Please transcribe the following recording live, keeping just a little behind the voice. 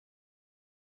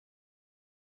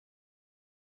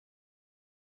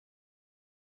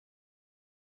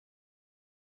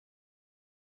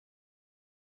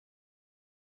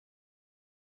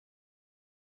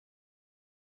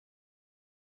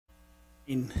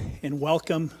And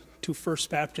welcome to First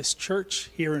Baptist Church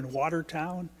here in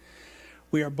Watertown.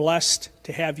 We are blessed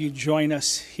to have you join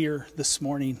us here this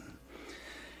morning.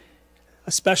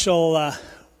 A special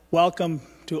welcome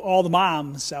to all the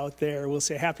moms out there. We'll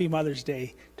say Happy Mother's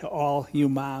Day to all you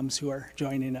moms who are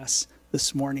joining us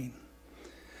this morning.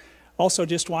 Also,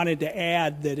 just wanted to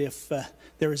add that if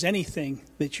there is anything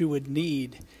that you would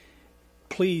need,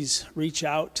 please reach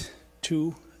out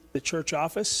to the church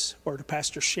office or to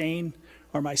Pastor Shane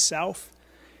or myself,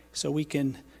 so we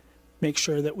can make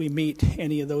sure that we meet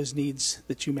any of those needs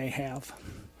that you may have.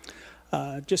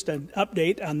 Just an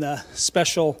update on the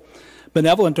special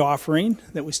benevolent offering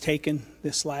that was taken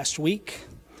this last week.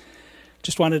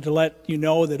 Just wanted to let you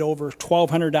know that over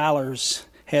 $1,200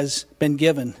 has been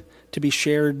given to be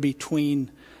shared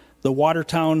between the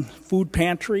Watertown Food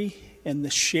Pantry and the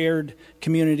Shared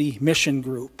Community Mission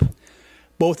Group.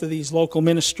 Both of these local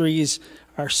ministries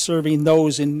are serving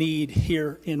those in need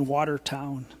here in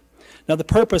Watertown. Now, the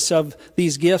purpose of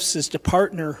these gifts is to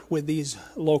partner with these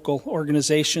local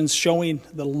organizations, showing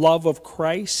the love of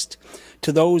Christ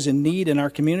to those in need in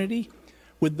our community,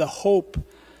 with the hope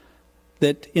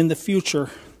that in the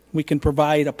future we can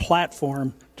provide a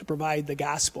platform to provide the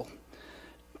gospel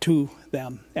to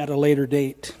them at a later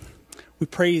date. We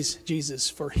praise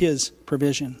Jesus for his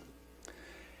provision.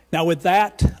 Now, with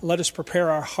that, let us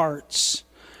prepare our hearts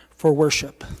for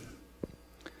worship.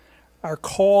 Our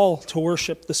call to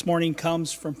worship this morning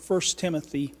comes from 1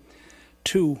 Timothy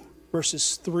 2,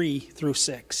 verses 3 through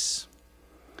 6.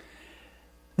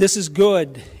 This is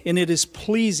good, and it is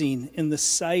pleasing in the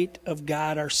sight of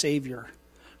God our Savior,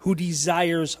 who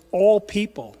desires all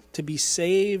people to be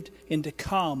saved and to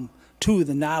come to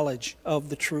the knowledge of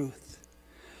the truth.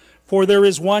 For there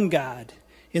is one God,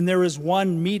 and there is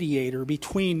one mediator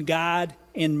between God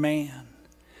and man,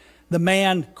 the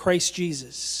man Christ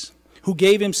Jesus, who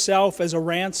gave himself as a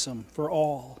ransom for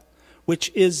all, which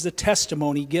is the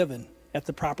testimony given at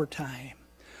the proper time.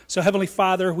 So, Heavenly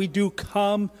Father, we do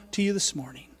come to you this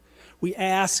morning. We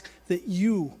ask that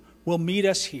you will meet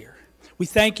us here. We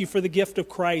thank you for the gift of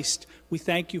Christ. We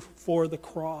thank you for the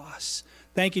cross.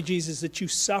 Thank you, Jesus, that you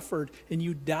suffered and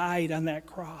you died on that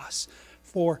cross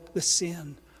for the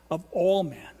sin of all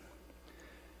men.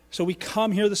 So we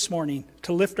come here this morning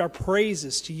to lift our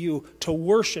praises to you, to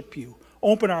worship you,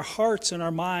 open our hearts and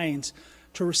our minds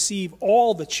to receive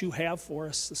all that you have for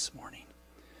us this morning.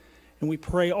 And we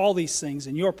pray all these things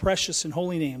in your precious and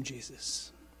holy name,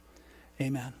 Jesus.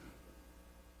 Amen.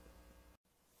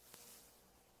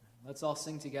 Let's all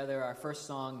sing together our first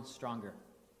song, Stronger.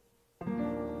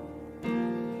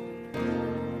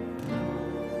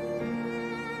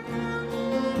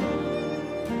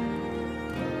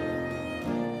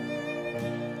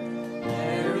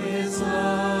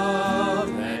 Love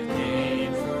that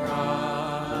came for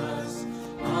us,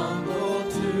 humble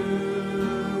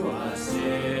to a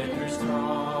sinner's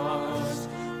cross.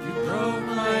 You broke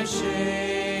my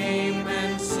shame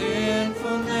and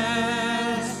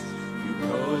sinfulness. You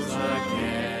rose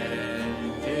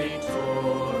again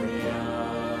victorious.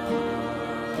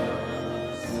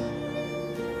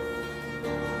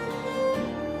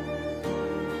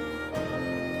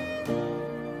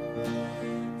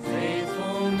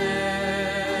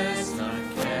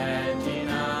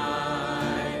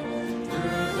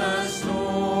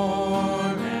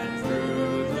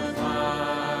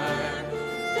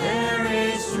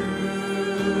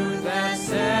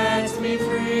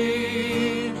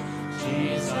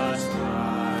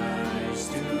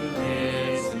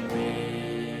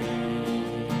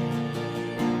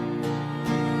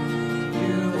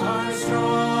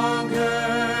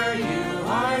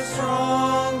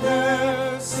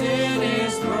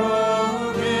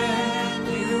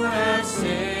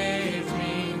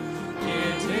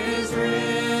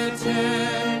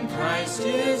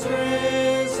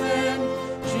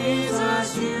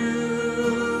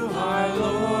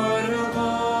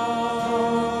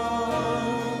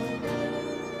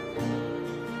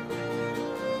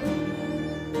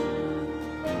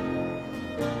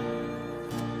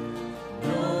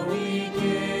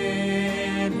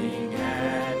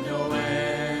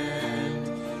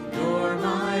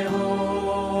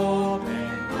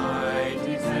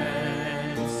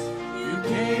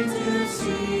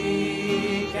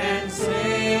 Seek and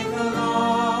save the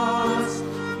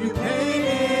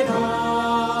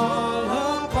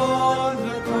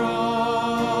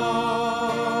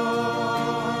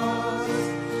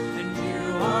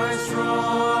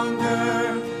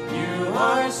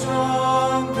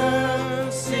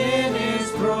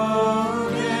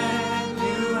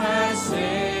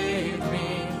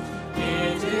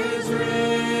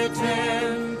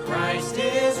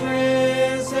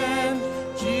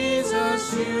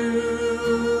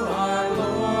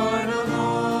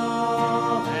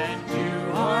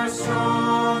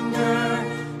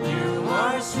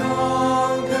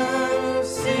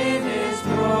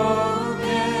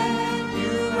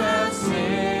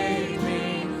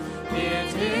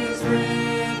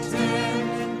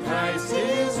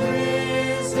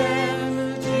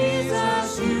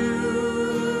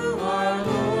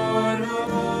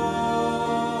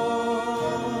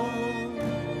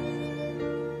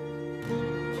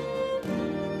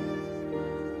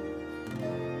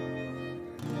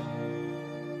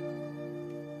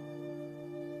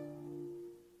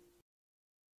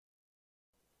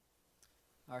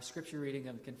Our scripture reading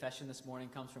of confession this morning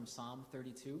comes from Psalm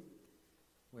 32,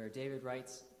 where David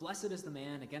writes, "Blessed is the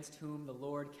man against whom the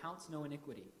Lord counts no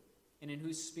iniquity, and in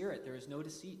whose spirit there is no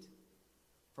deceit.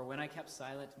 For when I kept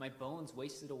silent, my bones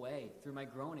wasted away through my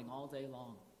groaning all day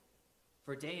long.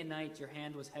 For day and night your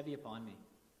hand was heavy upon me.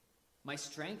 My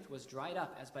strength was dried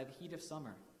up as by the heat of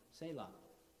summer. Selah.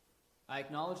 I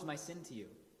acknowledged my sin to you,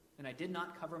 and I did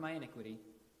not cover my iniquity.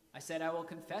 I said, I will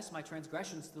confess my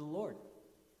transgressions to the Lord.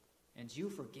 And you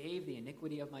forgave the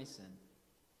iniquity of my sin.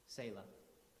 Selah.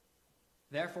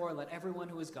 Therefore, let everyone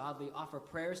who is godly offer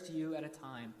prayers to you at a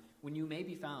time when you may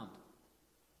be found.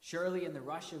 Surely in the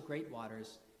rush of great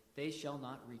waters, they shall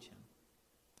not reach him."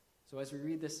 So as we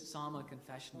read this psalm of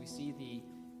confession, we see the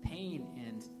pain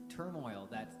and turmoil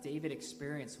that David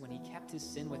experienced when he kept his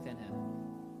sin within him,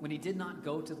 when he did not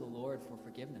go to the Lord for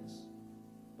forgiveness,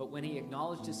 but when he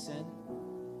acknowledged his sin,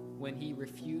 when he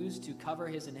refused to cover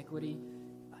his iniquity.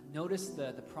 Notice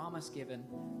the promise given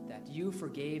that you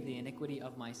forgave the iniquity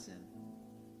of my sin.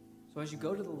 So as you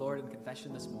go to the Lord in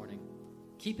confession this morning,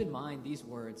 keep in mind these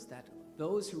words, that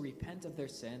those who repent of their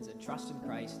sins and trust in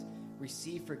Christ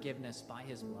receive forgiveness by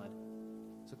his blood.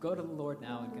 So go to the Lord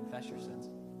now and confess your sins.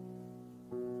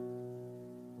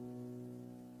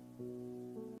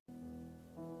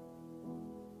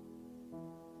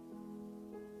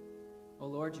 Oh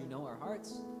Lord, you know our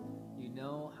hearts. You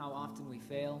know how often we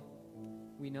fail.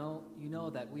 You know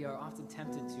that we are often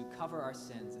tempted to cover our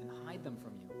sins and hide them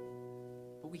from you.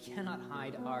 But we cannot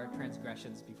hide our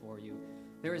transgressions before you.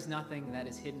 There is nothing that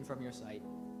is hidden from your sight.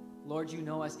 Lord, you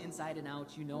know us inside and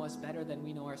out. You know us better than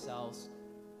we know ourselves.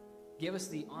 Give us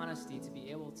the honesty to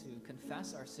be able to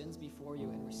confess our sins before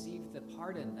you and receive the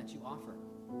pardon that you offer.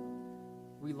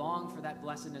 We long for that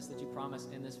blessedness that you promise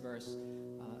in this verse,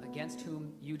 against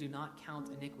whom you do not count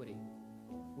iniquity.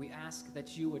 We ask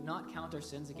that you would not count our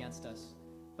sins against us,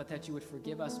 but that you would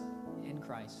forgive us in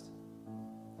Christ.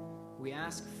 We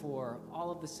ask for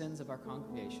all of the sins of our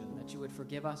congregation, that you would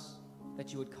forgive us,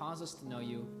 that you would cause us to know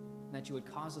you, and that you would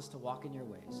cause us to walk in your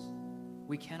ways.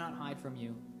 We cannot hide from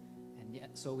you, and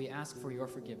yet so we ask for your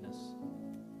forgiveness.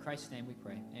 In Christ's name we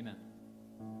pray. Amen.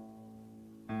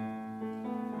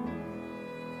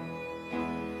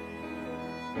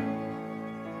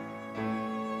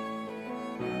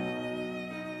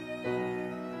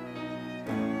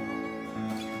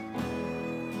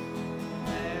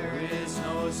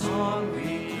 Song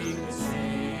we could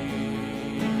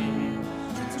sing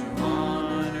to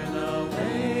honor the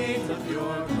weight of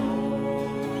your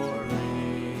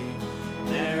glory.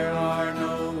 There are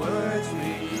no words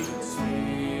we could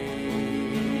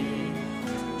speak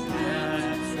to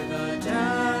capture the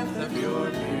depth of your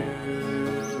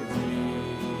beauty.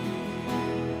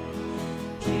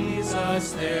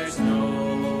 Jesus, there's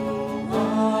no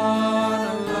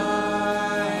one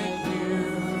like you.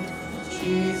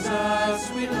 Jesus,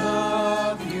 we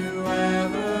love you,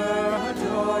 ever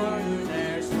adore you.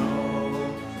 There's no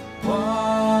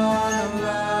one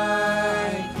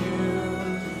like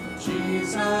you.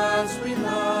 Jesus, we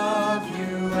love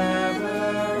you,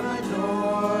 ever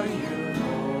adore you,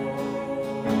 Lord.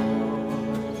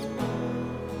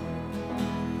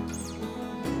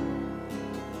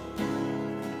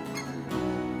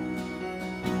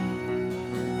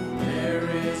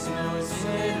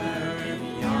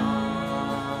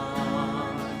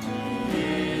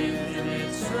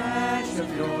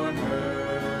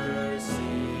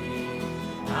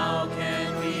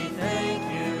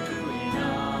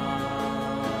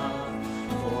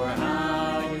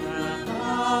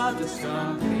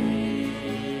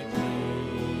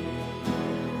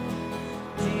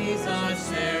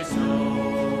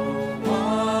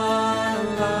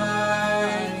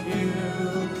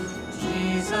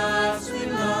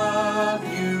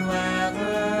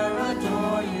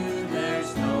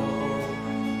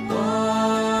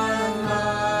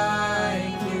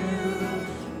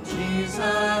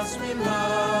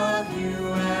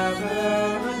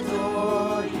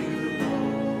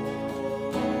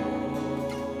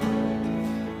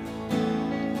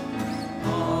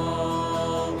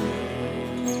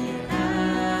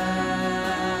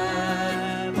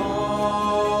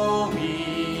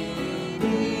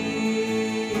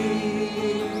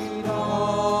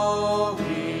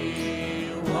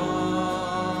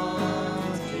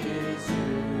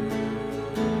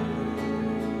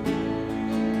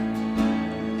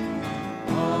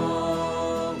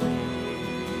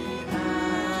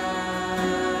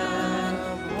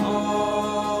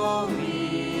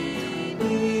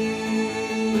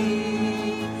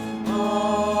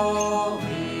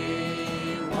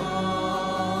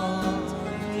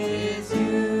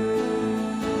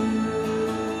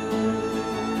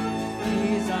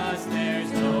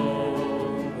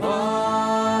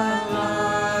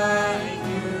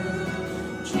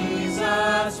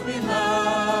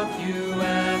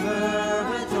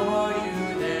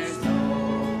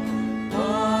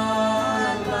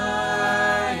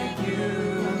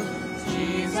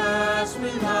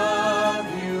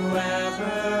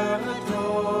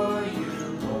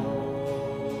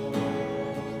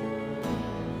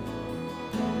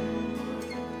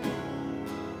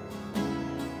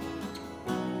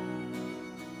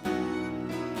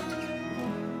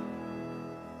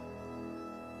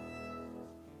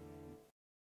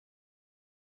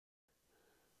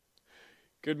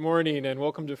 Good morning and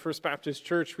welcome to First Baptist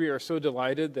Church. We are so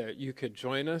delighted that you could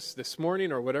join us this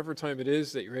morning or whatever time it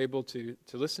is that you're able to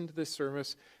listen to this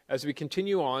service as we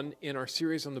continue on in our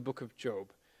series on the book of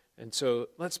Job. And so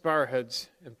let's bow our heads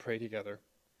and pray together.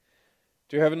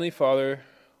 Dear Heavenly Father,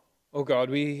 oh God,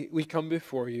 we come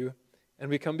before you and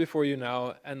we come before you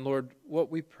now. And Lord, what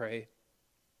we pray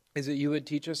is that you would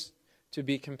teach us to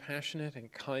be compassionate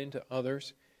and kind to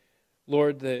others.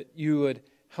 Lord, that you would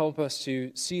help us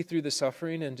to see through the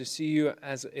suffering and to see you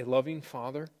as a loving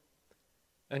Father.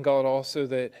 And God, also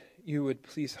that you would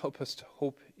please help us to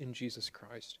hope in Jesus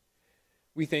Christ.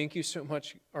 We thank you so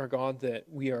much, our God, that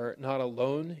we are not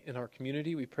alone in our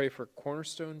community. We pray for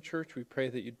Cornerstone Church. We pray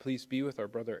that you'd please be with our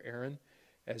brother Aaron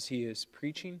as he is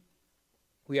preaching.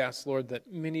 We ask, Lord,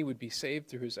 that many would be saved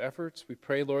through his efforts. We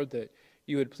pray, Lord, that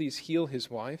you would please heal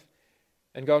his wife.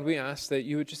 And God, we ask that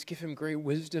you would just give him great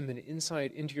wisdom and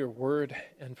insight into your word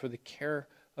and for the care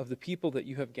of the people that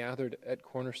you have gathered at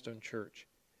Cornerstone Church.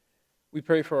 We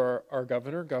pray for our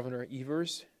governor, Governor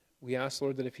Evers. We ask,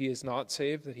 Lord, that if he is not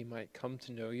saved, that he might come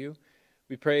to know you.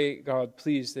 We pray, God,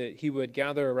 please, that he would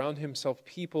gather around himself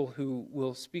people who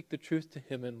will speak the truth to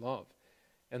him in love,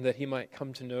 and that he might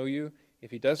come to know you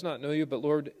if he does not know you, but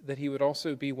Lord, that he would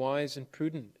also be wise and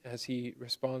prudent as he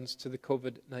responds to the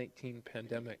COVID-19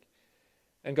 pandemic.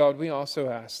 And God, we also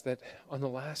ask that on the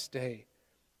last day,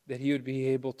 that he would be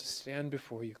able to stand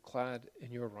before you clad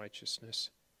in your righteousness.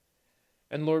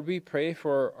 And Lord, we pray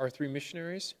for our 3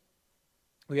 missionaries.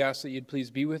 We ask that you'd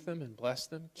please be with them and bless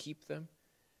them, keep them.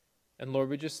 And Lord,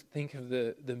 we just think of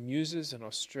the Muses in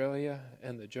Australia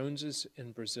and the Joneses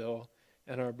in Brazil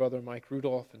and our brother Mike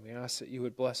Rudolph, and we ask that you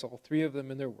would bless all 3 of them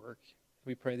in their work.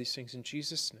 We pray these things in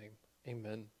Jesus' name.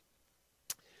 Amen.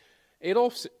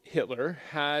 Adolf Hitler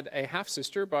had a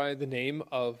half-sister by the name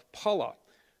of Paula.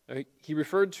 He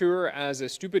referred to her as a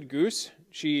stupid goose.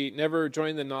 She never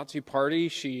joined the Nazi party.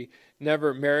 She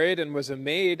never married and was a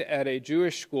maid at a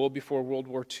Jewish school before World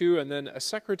War II and then a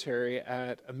secretary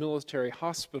at a military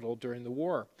hospital during the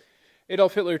war.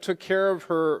 Adolf Hitler took care of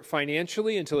her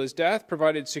financially until his death,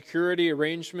 provided security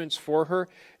arrangements for her,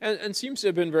 and seems to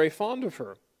have been very fond of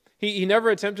her. He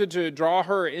never attempted to draw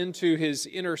her into his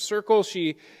inner circle.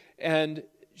 She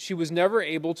was never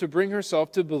able to bring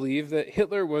herself to believe that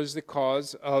Hitler was the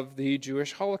cause of the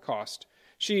Jewish Holocaust.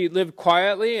 She lived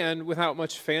quietly and without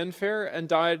much fanfare and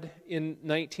died in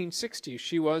 1960.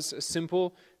 She was a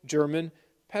simple German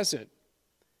peasant.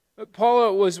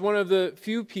 Paula was one of the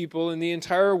few people in the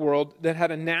entire world that had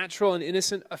a natural and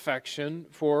innocent affection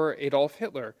for Adolf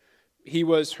Hitler. He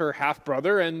was her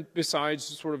half-brother, and besides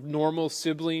sort of normal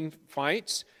sibling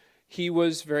fights, he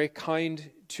was very kind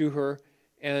to her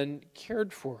and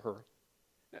cared for her.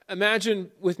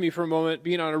 Imagine with me for a moment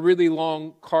being on a really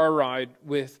long car ride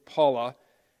with Paula,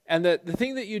 and that the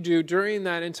thing that you do during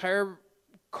that entire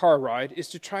car ride is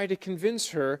to try to convince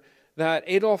her that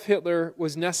Adolf Hitler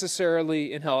was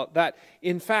necessarily in hell, that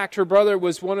in fact her brother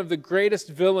was one of the greatest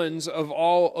villains of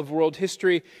all of world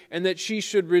history, and that she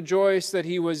should rejoice that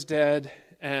he was dead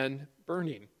and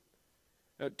burning.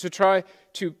 To try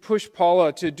to push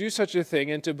Paula to do such a thing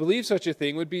and to believe such a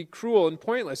thing would be cruel and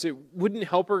pointless. It wouldn't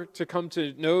help her to come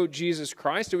to know Jesus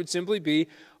Christ. It would simply be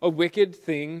a wicked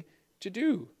thing to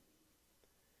do.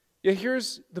 Yet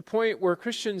here's the point where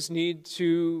Christians need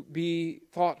to be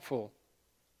thoughtful.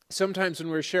 Sometimes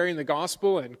when we're sharing the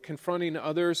gospel and confronting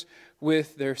others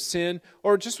with their sin,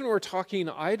 or just when we're talking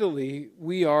idly,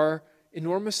 we are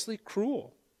enormously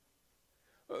cruel.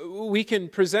 We can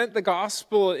present the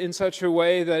gospel in such a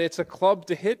way that it's a club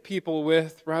to hit people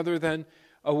with rather than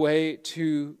a way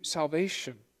to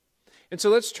salvation. And so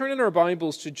let's turn in our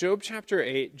Bibles to Job chapter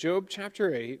 8. Job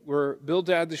chapter 8, where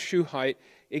Bildad the Shuhite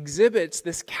exhibits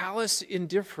this callous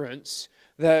indifference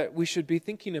that we should be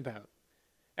thinking about.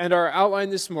 And our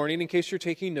outline this morning, in case you're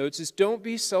taking notes, is don't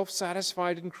be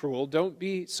self-satisfied and cruel. Don't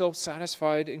be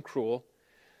self-satisfied and cruel.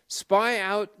 Spy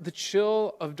out the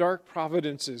chill of dark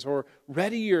providences, or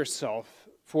ready yourself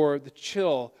for the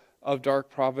chill of dark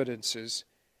providences,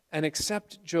 and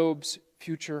accept Job's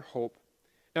future hope.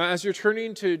 Now, as you're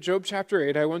turning to Job chapter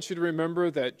 8, I want you to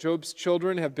remember that Job's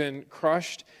children have been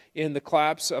crushed in the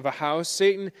collapse of a house.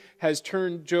 Satan has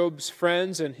turned Job's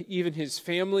friends and even his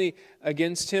family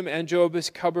against him, and Job is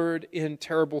covered in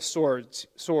terrible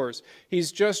sores.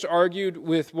 He's just argued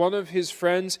with one of his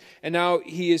friends, and now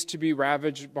he is to be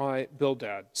ravaged by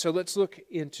Bildad. So let's look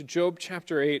into Job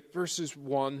chapter 8, verses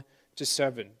 1 to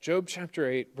 7. Job chapter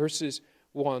 8, verses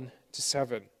 1 to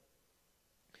 7.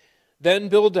 Then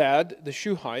Bildad the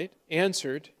Shuhite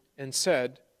answered and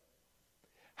said,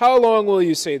 "How long will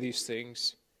you say these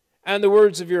things? and the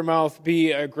words of your mouth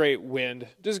be a great wind.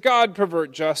 Does God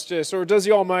pervert justice, or does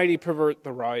the Almighty pervert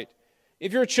the right?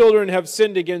 If your children have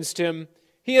sinned against him,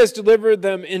 he has delivered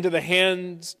them into the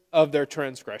hands of their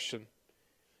transgression.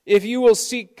 If you will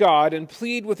seek God and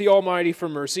plead with the Almighty for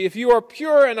mercy, if you are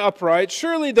pure and upright,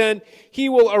 surely then he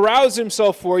will arouse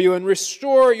himself for you and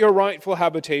restore your rightful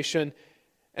habitation.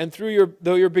 And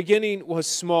though your beginning was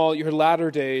small, your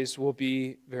latter days will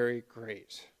be very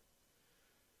great.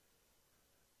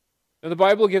 Now, the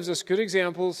Bible gives us good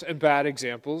examples and bad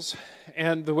examples,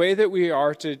 and the way that we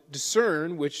are to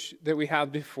discern that we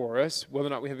have before us, whether or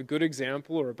not we have a good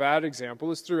example or a bad example,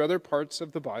 is through other parts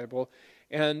of the Bible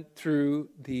and through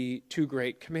the two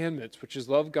great commandments, which is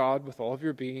love God with all of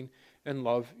your being and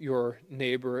love your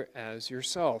neighbor as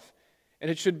yourself. And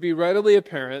it should be readily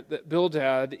apparent that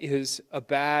Bildad is a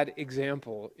bad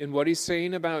example in what he's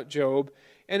saying about Job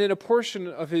and in a portion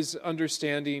of his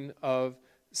understanding of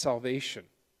salvation.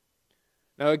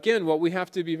 Now again, what we have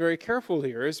to be very careful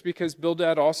here is because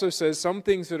Bildad also says some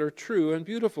things that are true and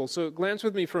beautiful. So glance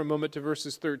with me for a moment to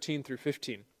verses 13 through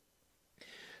 15.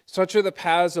 Such are the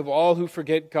paths of all who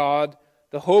forget God.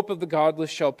 The hope of the godless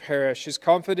shall perish. His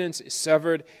confidence is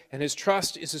severed, and his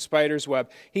trust is a spider's web.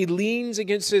 He leans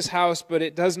against his house, but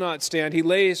it does not stand. He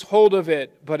lays hold of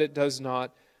it, but it does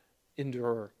not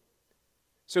endure.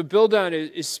 So Bildad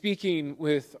is speaking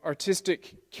with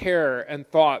artistic care and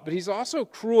thought, but he's also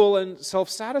cruel and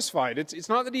self-satisfied. It's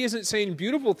not that he isn't saying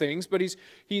beautiful things, but he's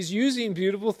using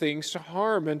beautiful things to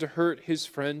harm and to hurt his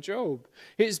friend Job.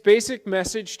 His basic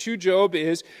message to Job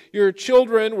is, your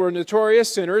children were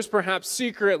notorious sinners, perhaps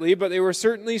secretly, but they were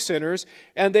certainly sinners,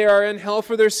 and they are in hell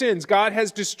for their sins. God has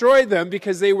destroyed them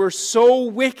because they were so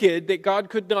wicked that God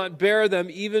could not bear them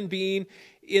even being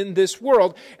in this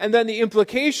world. And then the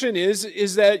implication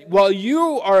is that while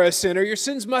you are a sinner, your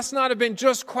sins must not have been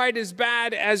just quite as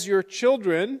bad as your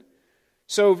children.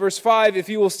 So verse 5, if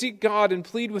you will seek God and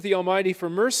plead with the Almighty for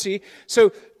mercy.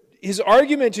 So his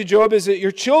argument to Job is that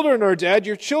your children are dead,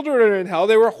 your children are in hell,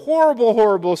 they were horrible,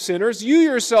 horrible sinners. You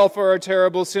yourself are a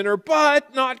terrible sinner,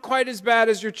 but not quite as bad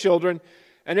as your children.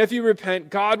 And if you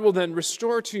repent, God will then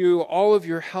restore to you all of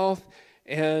your health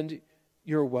and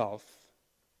your wealth.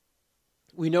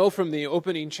 We know from the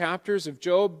opening chapters of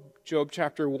Job, Job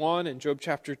chapter 1 and Job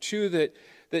chapter 2,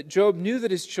 that Job knew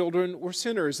that his children were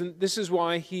sinners. And this is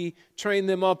why he trained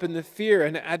them up in the fear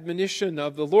and admonition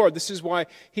of the Lord. This is why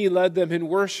he led them in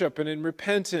worship and in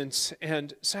repentance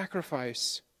and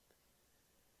sacrifice.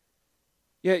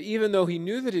 Yet even though he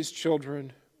knew that his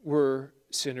children were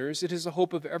sinners, it is the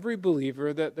hope of every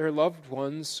believer that their loved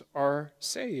ones are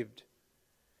saved.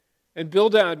 And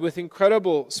Bildad, with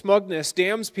incredible smugness,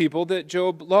 damns people that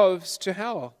Job loves to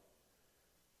hell.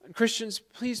 And Christians,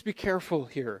 please be careful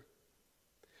here.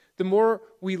 The more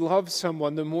we love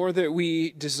someone, the more that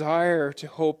we desire to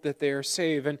hope that they are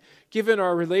saved. And given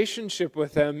our relationship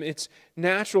with them, it's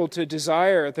natural to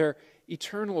desire their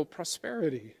eternal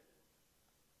prosperity.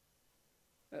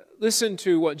 Listen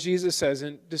to what Jesus says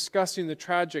in discussing the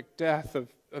tragic death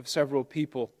of several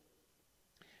people.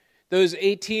 Those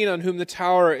 18 on whom the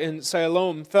tower in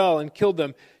Siloam fell and killed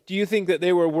them, do you think that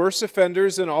they were worse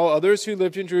offenders than all others who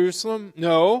lived in Jerusalem?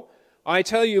 No, I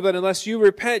tell you, but unless you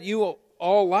repent, you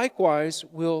all likewise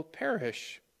will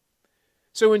perish.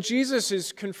 So when Jesus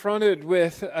is confronted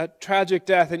with a tragic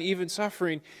death and even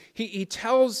suffering, he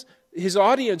tells his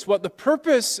audience what the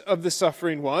purpose of the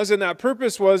suffering was, and that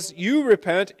purpose was, you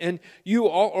repent and you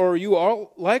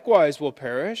all likewise will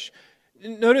perish.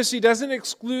 Notice he doesn't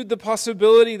exclude the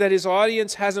possibility that his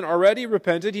audience hasn't already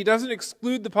repented. He doesn't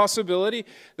exclude the possibility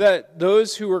that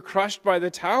those who were crushed by the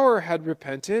tower had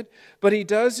repented, but he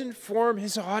does inform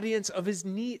his audience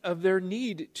of their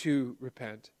need to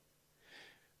repent.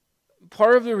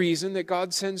 Part of the reason that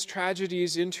God sends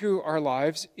tragedies into our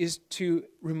lives is to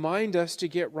remind us to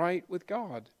get right with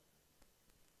God.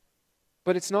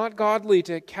 But it's not godly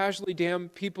to casually damn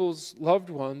people's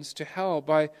loved ones to hell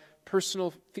by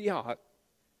personal fiat.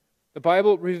 The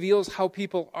Bible reveals how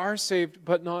people are saved,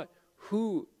 but not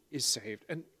who is saved.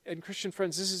 And Christian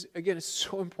friends, this is, again, it's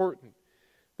so important.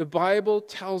 The Bible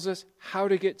tells us how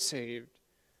to get saved,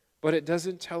 but it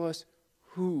doesn't tell us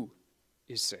who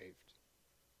is saved.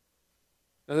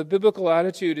 Now, the biblical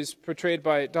attitude is portrayed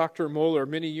by Dr. Mohler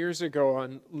many years ago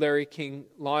on Larry King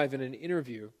Live in an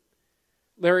interview.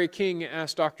 Larry King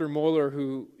asked Dr. Mohler,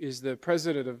 who is the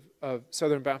president of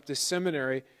Southern Baptist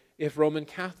Seminary, if Roman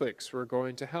Catholics were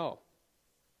going to hell.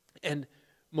 And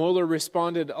Mohler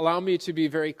responded, allow me to be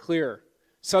very clear.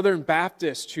 Southern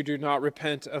Baptists who do not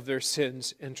repent of their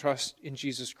sins and trust in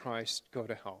Jesus Christ go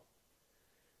to hell.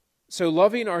 So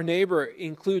loving our neighbor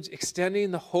includes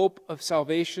extending the hope of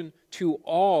salvation to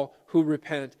all who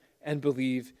repent and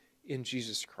believe in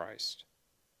Jesus Christ.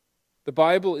 The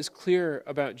Bible is clear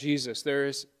about Jesus. There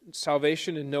is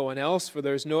salvation in no one else, for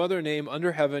there is no other name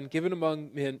under heaven given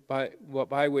among men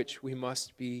by which we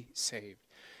must be saved.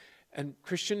 And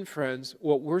Christian friends,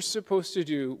 what we're supposed to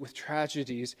do with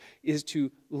tragedies is to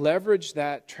leverage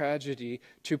that tragedy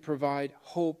to provide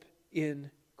hope in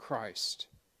Christ.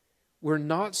 We're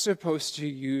not supposed to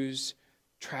use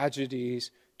tragedies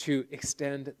to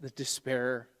extend the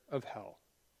despair of hell.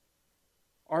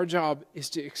 Our job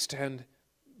is to extend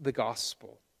the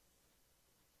gospel.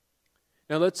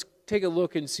 Now let's take a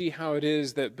look and see how it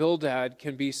is that Bildad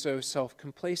can be so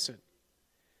self-complacent.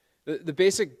 The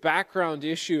basic background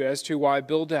issue as to why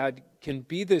Bildad can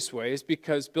be this way is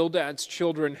because Bildad's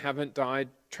children haven't died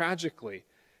tragically,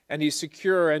 and he's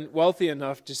secure and wealthy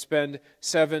enough to spend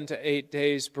 7 to 8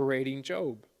 days berating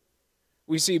Job.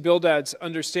 We see Bildad's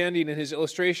understanding in his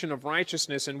illustration of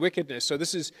righteousness and wickedness. So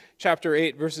this is chapter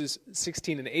 8, verses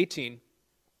 16 and 18.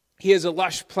 He is a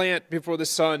lush plant before the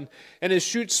sun, and his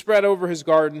shoots spread over his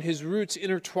garden. His roots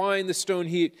intertwine the stone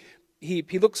heap.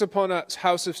 He looks upon a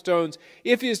house of stones.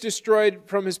 If he is destroyed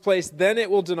from his place, then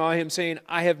it will deny him, saying,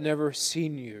 I have never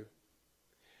seen you.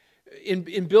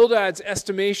 In Bildad's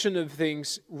estimation of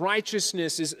things,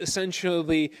 righteousness is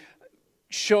essentially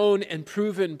shown and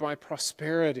proven by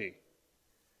prosperity.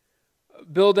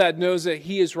 Bildad knows that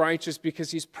he is righteous because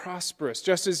he's prosperous,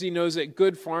 just as he knows that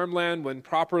good farmland, when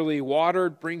properly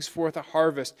watered, brings forth a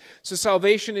harvest. So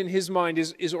salvation in his mind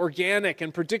is organic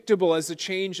and predictable as the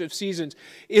change of seasons.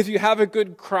 If you have a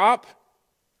good crop,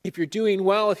 if you're doing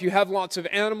well, if you have lots of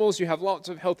animals, you have lots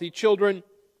of healthy children,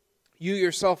 you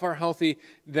yourself are healthy,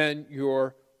 then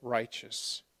you're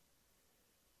righteous.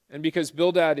 And because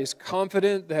Bildad is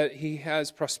confident that he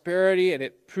has prosperity and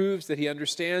it proves that he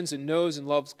understands and knows and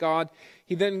loves God,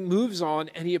 he then moves on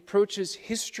and he approaches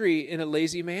history in a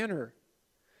lazy manner.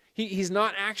 He's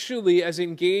not actually as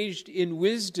engaged in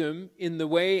wisdom in the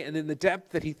way and in the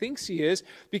depth that he thinks he is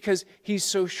because he's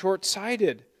so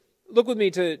short-sighted. Look with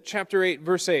me to chapter 8,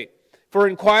 verse 8. For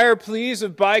inquire, please,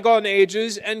 of bygone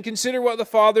ages, and consider what the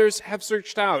fathers have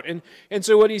searched out. And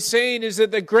so what he's saying is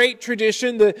that the great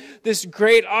tradition, this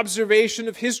great observation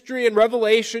of history and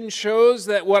revelation shows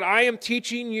that what I am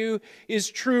teaching you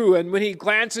is true. And when he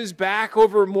glances back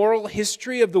over moral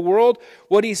history of the world,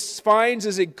 what he finds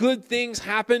is that good things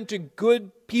happen to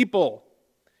good people,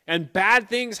 and bad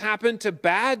things happen to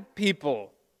bad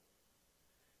people.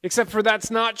 Except for that's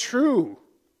not true.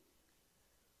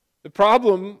 The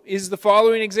problem is the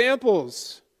following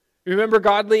examples. Remember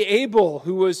godly Abel,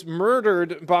 who was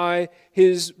murdered by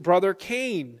his brother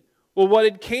Cain. Well, what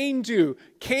did Cain do?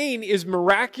 Cain is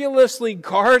miraculously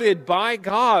guarded by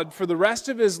God for the rest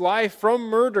of his life from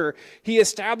murder. He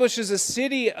establishes a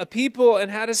city, a people,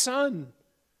 and had a son.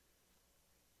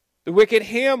 The wicked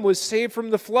Ham was saved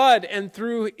from the flood, and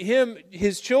through him,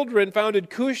 his children founded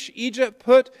Cush, Egypt,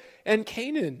 Put, and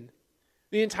Canaan.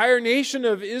 The entire nation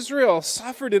of Israel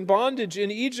suffered in bondage in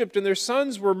Egypt, and their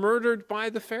sons were murdered by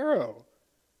the Pharaoh.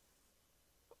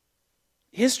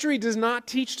 History does not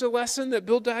teach the lesson that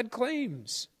Bildad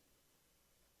claims.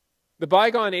 The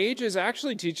bygone ages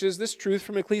actually teaches this truth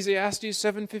from Ecclesiastes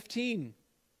 7:15.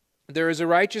 There is a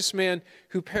righteous man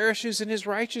who perishes in his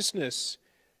righteousness,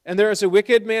 and there is a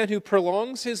wicked man who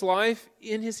prolongs his life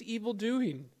in his evil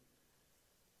doing.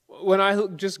 When I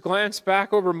just glance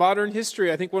back over modern history,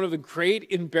 I think one of the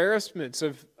great embarrassments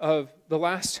of the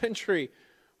last century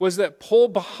was that Pol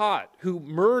Pot, who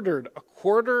murdered a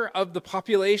quarter of the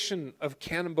population of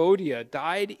Cambodia,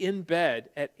 died in bed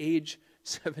at age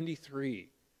 73.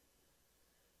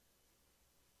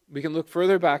 We can look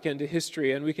further back into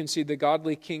history and we can see the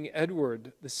godly King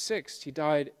Edward VI. He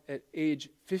died at age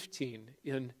 15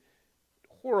 in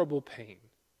horrible pain.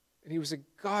 And he was a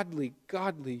godly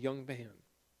young man.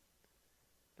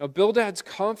 Now, Bildad's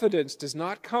confidence does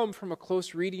not come from a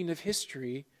close reading of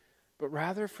history, but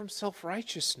rather from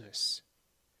self-righteousness.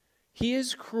 He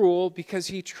is cruel because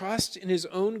he trusts in his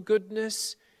own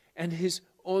goodness and his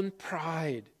own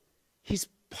pride. He's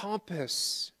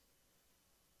pompous.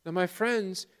 Now, my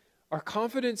friends, our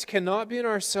confidence cannot be in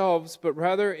ourselves, but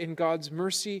rather in God's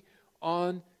mercy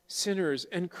on sinners.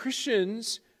 And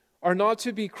Christians are not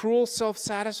to be cruel,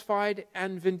 self-satisfied,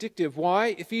 and vindictive.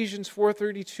 Why? Ephesians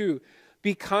 4:32.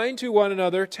 Be kind to one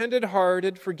another,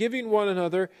 tender-hearted, forgiving one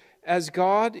another, as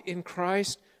God in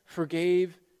Christ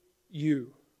forgave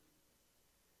you.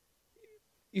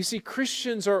 You see,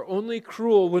 Christians are only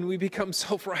cruel when we become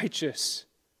self-righteous.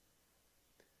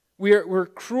 We're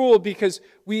cruel because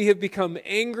we have become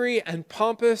angry and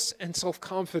pompous and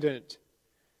self-confident.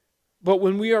 But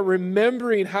when we are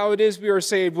remembering how it is we are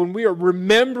saved, when we are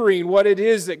remembering what it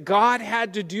is that God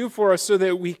had to do for us so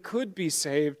that we could be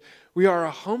saved, we are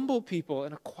a humble people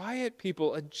and a quiet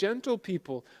people, a gentle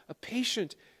people, a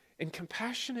patient and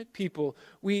compassionate people.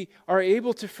 We are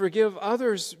able to forgive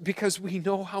others because we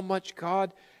know how much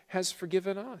God has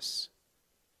forgiven us.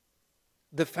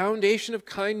 The foundation of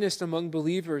kindness among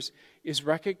believers is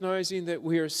recognizing that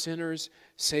we are sinners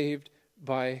saved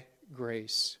by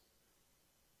grace.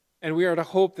 And we are to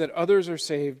hope that others are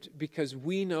saved because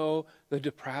we know the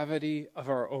depravity of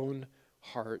our own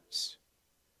hearts.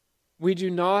 We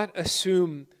do not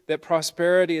assume that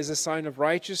prosperity is a sign of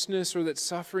righteousness or that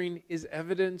suffering is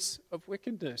evidence of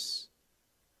wickedness.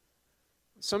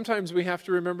 Sometimes we have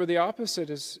to remember the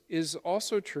opposite is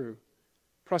also true.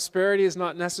 Prosperity is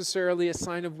not necessarily a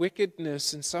sign of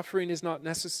wickedness, and suffering is not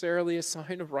necessarily a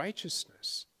sign of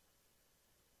righteousness.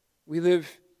 We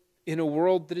live in a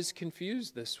world that is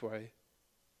confused this way.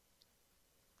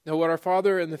 Now, what our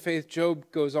father in the faith, Job,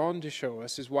 goes on to show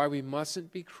us is why we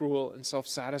mustn't be cruel and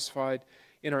self-satisfied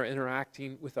in our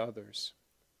interacting with others.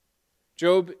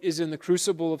 Job is in the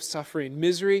crucible of suffering.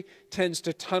 Misery tends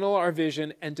to tunnel our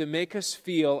vision and to make us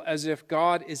feel as if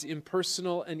God is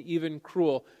impersonal and even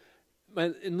cruel.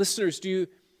 And listeners, do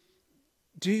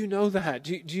you know that?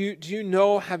 Do you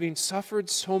know, having suffered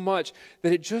so much,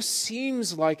 that it just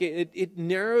seems like it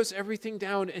narrows everything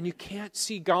down and you can't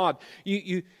see God.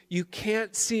 You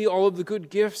can't see all of the good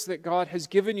gifts that God has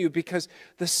given you because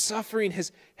the suffering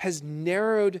has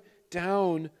narrowed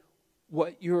down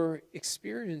what you're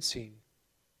experiencing.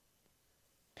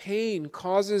 Pain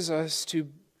causes us to,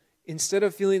 instead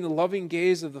of feeling the loving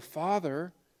gaze of the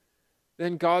Father,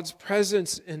 then God's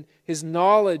presence and His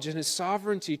knowledge and His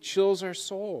sovereignty chills our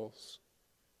souls.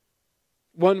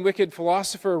 One wicked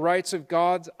philosopher writes of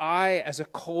God's eye as a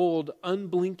cold,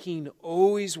 unblinking,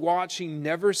 always watching,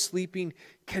 never sleeping,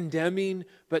 condemning,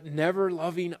 but never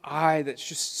loving eye that's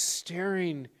just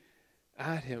staring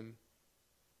at Him.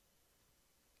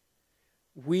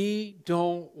 We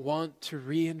don't want to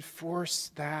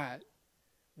reinforce that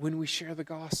when we share the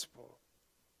gospel.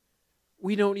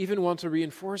 We don't even want to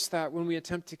reinforce that when we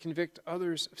attempt to convict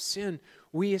others of sin.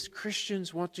 We as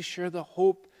Christians want to share the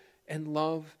hope and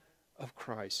love of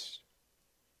Christ.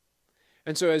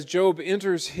 And so as Job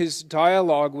enters his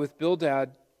dialogue with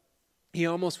Bildad, he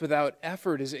almost without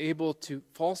effort is able to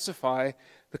falsify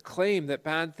the claim that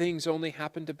bad things only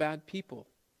happen to bad people.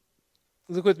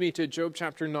 Look with me to Job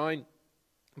chapter 9,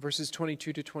 verses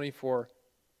 22 to 24.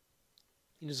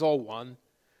 It is all one.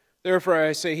 Therefore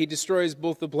I say, He destroys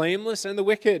both the blameless and the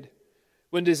wicked.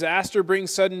 When disaster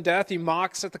brings sudden death, He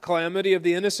mocks at the calamity of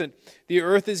the innocent. The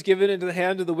earth is given into the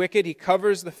hand of the wicked. He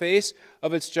covers the face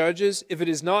of its judges. If it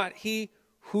is not He,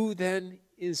 who then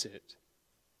is it?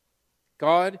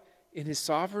 God, in His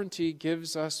sovereignty,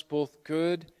 gives us both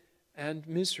good and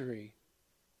misery.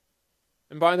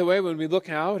 And by the way, when we look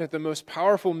out at the most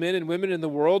powerful men and women in the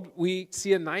world, we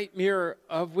see a nightmare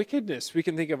of wickedness. We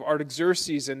can think of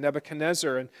Artaxerxes and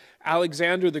Nebuchadnezzar and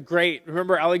Alexander the Great.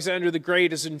 Remember, Alexander the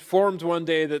Great is informed one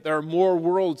day that there are more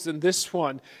worlds than this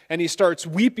one, and he starts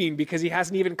weeping because he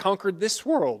hasn't even conquered this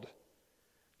world.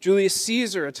 Julius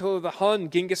Caesar, Attila the Hun,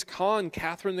 Genghis Khan,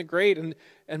 Catherine the Great,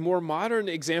 and more modern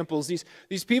examples.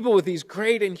 These people with these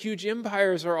great and huge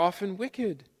empires are often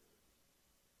wicked.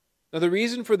 Now, the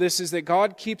reason for this is that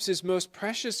God keeps His most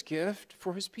precious gift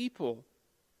for His people.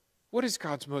 What is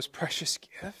God's most precious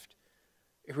gift?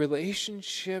 A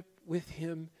relationship with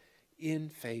Him in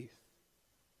faith.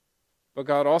 But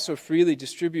God also freely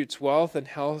distributes wealth and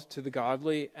health to the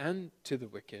godly and to the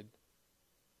wicked.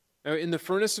 Now, in the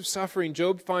furnace of suffering,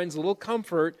 Job finds little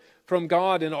comfort from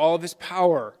God in all of His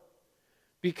power,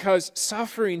 because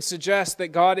suffering suggests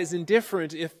that God is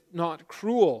indifferent, if not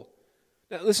cruel.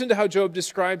 Now, listen to how Job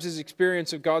describes his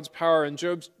experience of God's power in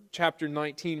Job chapter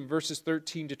 19, verses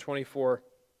 13 to 24.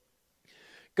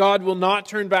 God will not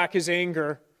turn back His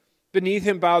anger. Beneath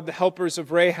Him bowed the helpers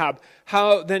of Rahab.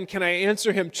 How then can I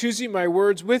answer him, choosing my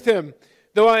words with him?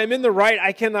 Though I am in the right,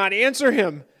 I cannot answer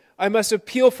him. I must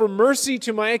appeal for mercy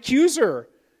to my accuser.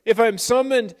 If I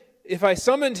summoned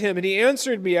him and he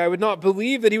answered me, I would not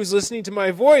believe that he was listening to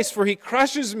my voice, for he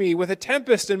crushes me with a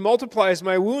tempest and multiplies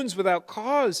my wounds without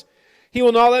cause. He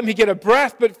will not let me get a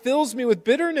breath, but fills me with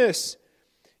bitterness.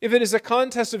 If it is a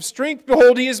contest of strength,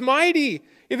 behold, He is mighty.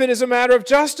 If it is a matter of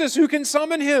justice, who can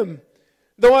summon Him?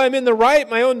 Though I am in the right,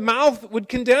 my own mouth would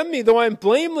condemn me. Though I am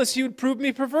blameless, He would prove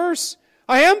me perverse.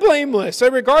 I am blameless. I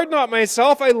regard not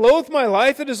myself. I loathe my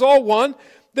life. It is all one.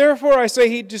 Therefore I say,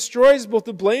 He destroys both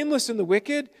the blameless and the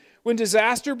wicked. When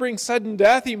disaster brings sudden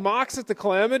death, he mocks at the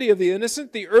calamity of the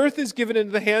innocent. The earth is given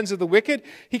into the hands of the wicked.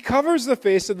 He covers the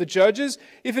face of the judges.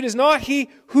 If it is not he,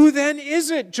 who then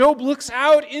is it? Job looks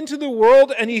out into the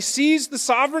world and he sees the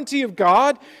sovereignty of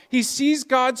God. He sees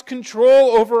God's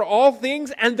control over all things,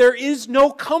 and there is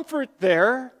no comfort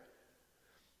there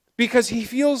because he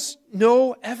feels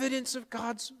no evidence of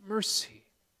God's mercy.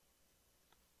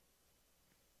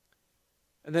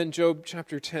 And then Job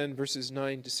chapter 10, verses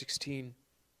 9 to 16.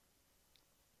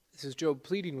 This is Job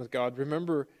pleading with God,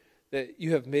 "Remember that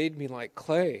you have made me like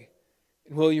clay,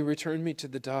 and will you return me to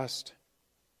the dust?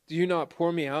 Did you not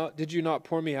pour me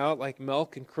out like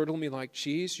milk and curdle me like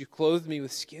cheese? You clothed me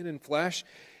with skin and flesh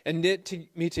and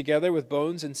knit me together with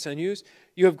bones and sinews.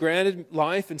 You have granted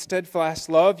life and steadfast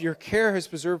love. Your care has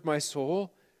preserved my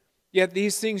soul. Yet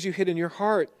these things you hid in your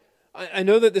heart. I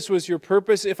know that this was your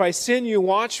purpose. If I sin, you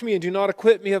watch me and do not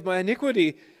acquit me of my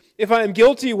iniquity. If I am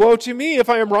guilty, woe to me. If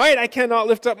I am right, I cannot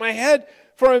lift up my head,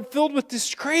 for I am filled with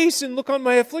disgrace and look on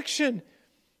my affliction.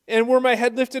 And were my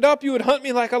head lifted up, you would hunt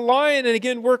me like a lion and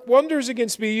again work wonders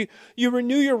against me. You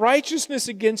renew your righteousness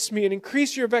against me and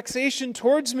increase your vexation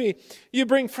towards me. You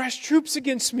bring fresh troops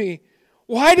against me.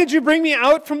 Why did you bring me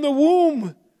out from the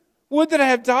womb? Would that I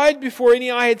had died before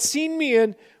any eye had seen me,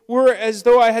 and were as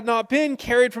though I had not been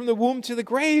carried from the womb to the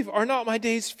grave. Are not my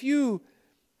days few?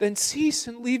 Then cease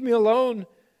and leave me alone,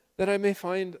 that I may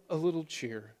find a little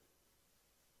cheer."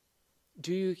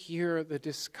 Do you hear the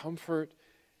discomfort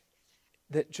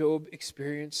that Job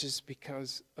experiences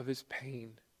because of his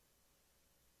pain?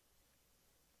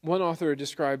 One author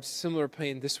describes similar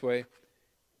pain this way: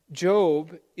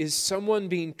 Job is someone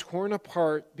being torn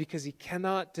apart because he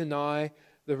cannot deny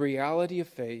the reality of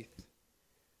faith,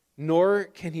 nor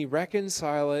can he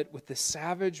reconcile it with the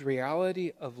savage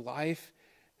reality of life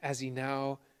as he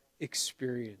now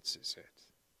experiences it.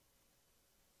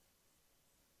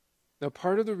 Now,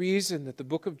 part of the reason that the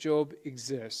book of Job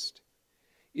exists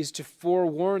is to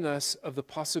forewarn us of the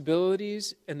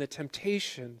possibilities and the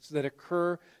temptations that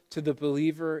occur to the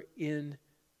believer in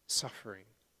suffering.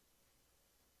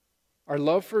 Our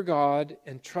love for God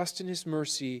and trust in His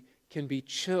mercy can be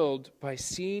chilled by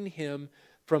seeing Him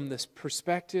from this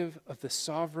perspective of the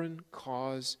sovereign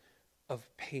cause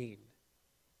of pain.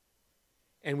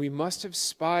 And we must have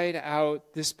spied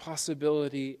out this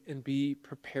possibility and be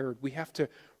prepared. We have to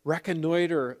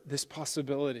reconnoiter this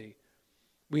possibility.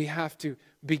 We have to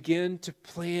begin to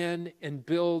plan and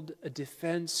build a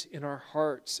defense in our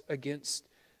hearts against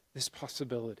this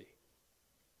possibility.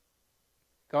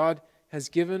 God has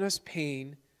given us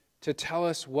pain to tell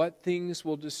us what things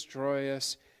will destroy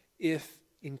us if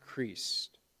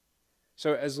increased.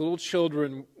 So as little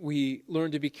children, we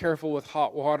learn to be careful with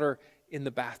hot water in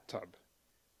the bathtub,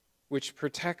 which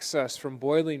protects us from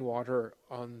boiling water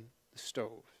on the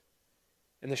stove.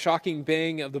 And the shocking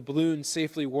bang of the balloon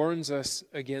safely warns us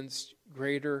against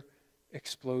greater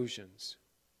explosions.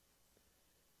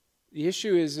 The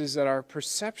issue is that our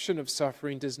perception of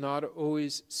suffering does not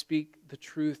always speak the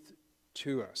truth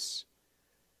to us.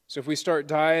 So if we start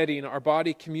dieting, our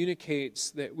body communicates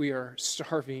that we are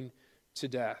starving to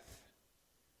death.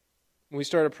 When we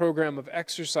start a program of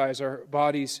exercise, our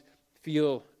bodies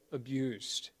feel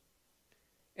abused.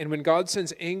 And when God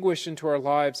sends anguish into our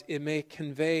lives, it may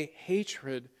convey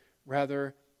hatred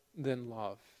rather than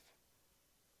love.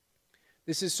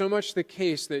 This is so much the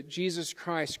case that Jesus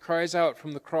Christ cries out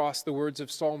from the cross the words of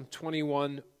Psalm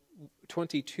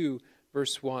 22,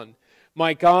 verse 1.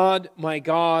 My God,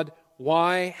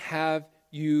 why have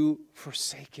you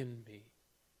forsaken me?"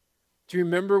 Do you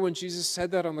remember when Jesus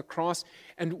said that on the cross?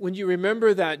 And when you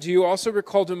remember that, do you also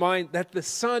recall to mind that the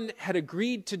Son had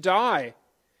agreed to die?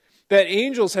 That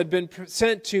angels had been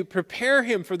sent to prepare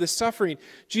him for the suffering.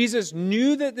 Jesus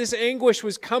knew that this anguish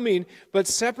was coming, but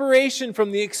separation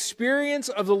from the experience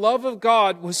of the love of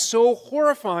God was so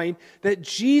horrifying that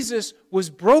Jesus was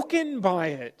broken by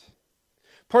it.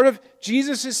 Part of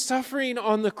Jesus' suffering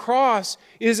on the cross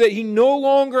is that he no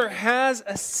longer has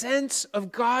a sense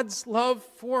of God's love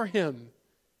for him.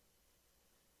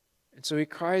 And so he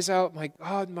cries out,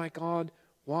 my God,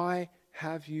 why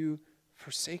have you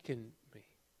forsaken me?"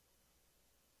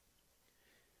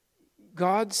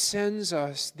 God sends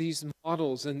us these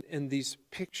models and these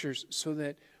pictures so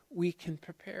that we can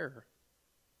prepare.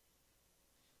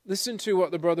 Listen to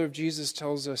what the brother of Jesus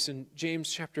tells us in James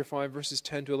chapter 5, verses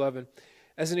 10 to 11.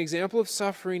 "As an example of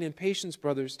suffering and patience,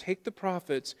 brothers, take the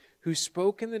prophets who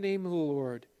spoke in the name of the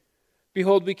Lord.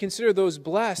 Behold, we consider those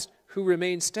blessed who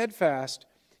remain steadfast.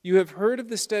 You have heard of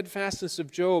the steadfastness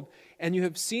of Job, and you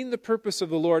have seen the purpose of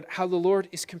the Lord, how the Lord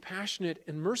is compassionate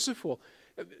and merciful."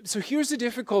 So here's the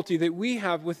difficulty that we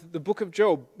have with the book of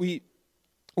Job. We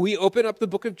We open up the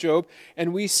book of Job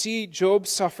and we see Job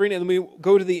suffering, and we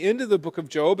go to the end of the book of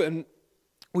Job and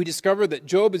we discover that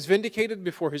Job is vindicated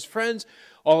before his friends.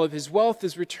 All of his wealth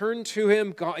is returned to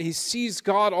him. He sees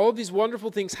God. All of these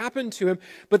wonderful things happen to him.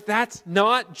 But that's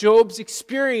not Job's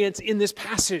experience in this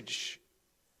passage.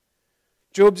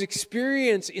 Job's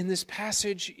experience in this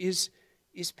passage is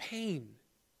pain.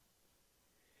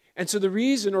 And so the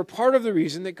reason, or part of the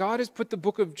reason, that God has put the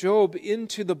book of Job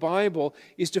into the Bible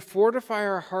is to fortify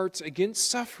our hearts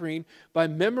against suffering by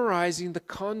memorizing the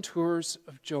contours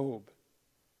of Job.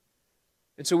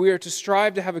 And so we are to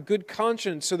strive to have a good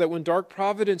conscience so that when dark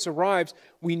providence arrives,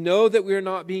 we know that we are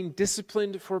not being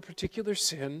disciplined for a particular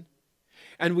sin,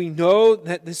 and we know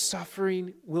that the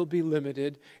suffering will be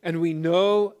limited, and we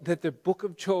know that the book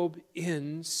of Job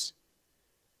ends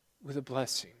with a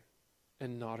blessing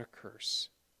and not a curse.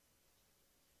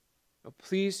 Now,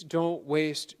 please don't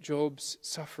waste Job's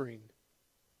suffering.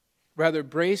 Rather,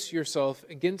 brace yourself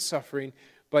against suffering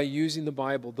by using the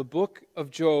Bible. The book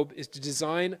of Job is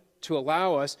designed to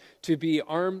allow us to be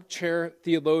armchair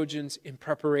theologians in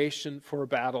preparation for a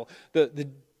battle. The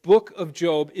book of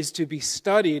Job is to be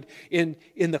studied in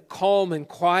the calm and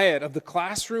quiet of the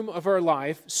classroom of our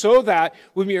life, so that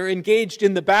when we are engaged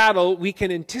in the battle, we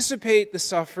can anticipate the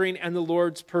suffering and the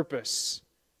Lord's purpose.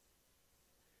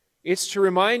 It's to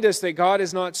remind us that God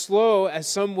is not slow, as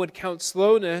some would count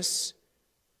slowness,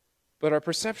 but our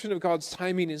perception of God's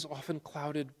timing is often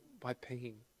clouded by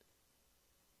pain.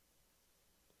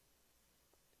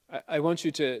 I want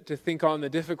you to think on the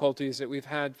difficulties that we've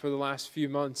had for the last few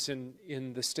months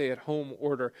in the stay-at-home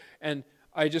order. And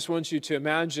I just want you to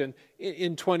imagine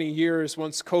in 20 years,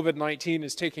 once COVID-19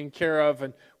 is taken care of,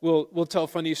 and we'll tell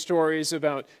funny stories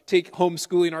about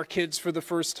homeschooling our kids for the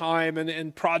first time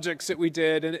and projects that we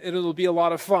did, and it'll be a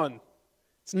lot of fun.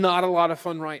 It's not a lot of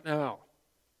fun right now.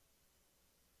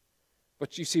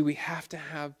 But you see, we have to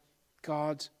have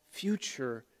God's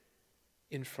future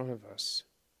in front of us.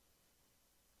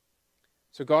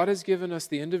 So God has given us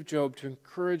the end of Job to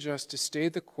encourage us to stay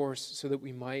the course so that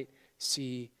we might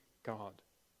see God.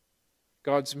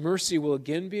 God's mercy will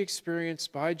again be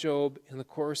experienced by Job in the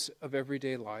course of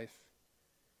everyday life.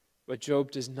 But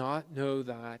Job does not know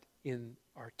that in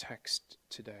our text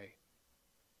today.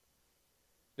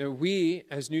 Now, we,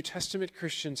 as New Testament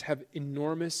Christians, have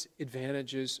enormous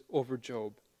advantages over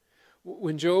Job.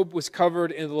 When Job was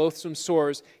covered in loathsome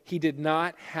sores, he did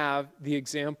not have the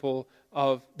example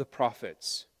of the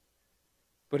prophets.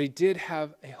 But he did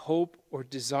have a hope or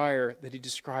desire that he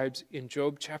describes in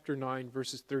Job chapter 9,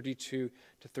 verses 32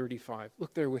 to 35.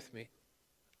 Look there with me.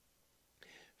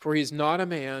 For he is not a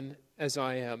man as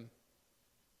I am,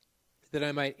 that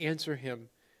I might answer him,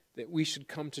 that we should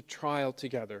come to trial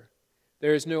together.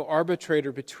 There is no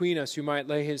arbitrator between us who might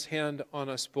lay his hand on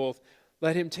us both.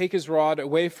 Let him take his rod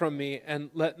away from me, and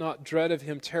let not dread of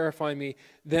him terrify me.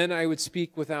 Then I would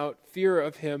speak without fear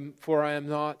of him, for I am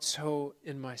not so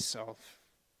in myself.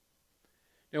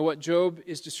 Now, what Job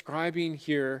is describing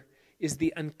here is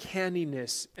the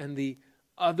uncanniness and the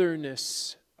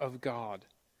otherness of God.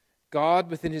 God,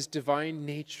 within his divine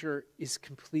nature, is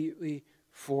completely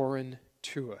foreign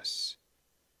to us.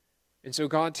 And so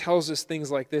God tells us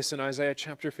things like this in Isaiah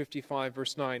chapter 55,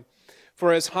 verse 9.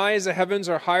 For as high as the heavens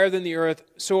are higher than the earth,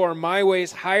 so are my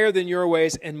ways higher than your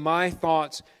ways, and my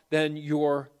thoughts than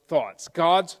your thoughts.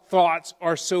 God's thoughts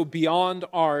are so beyond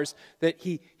ours that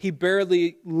he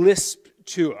barely lisps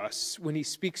to us when he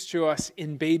speaks to us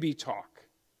in baby talk.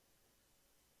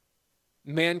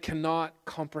 Man cannot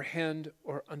comprehend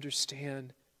or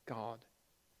understand God.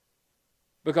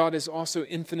 But God is also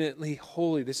infinitely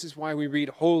holy. This is why we read,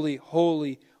 holy,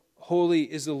 holy, holy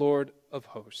is the Lord of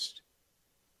hosts.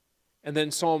 And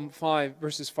then Psalm 5,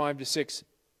 verses 5 to 6.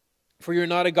 For you are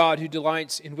not a God who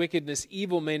delights in wickedness.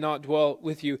 Evil may not dwell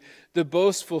with you. The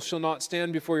boastful shall not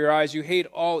stand before your eyes. You hate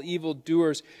all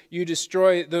evildoers. You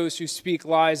destroy those who speak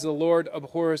lies. The Lord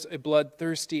abhors a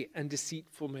bloodthirsty and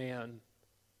deceitful man.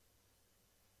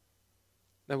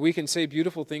 Now, we can say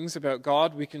beautiful things about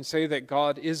God. We can say that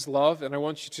God is love, and I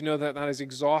want you to know that that is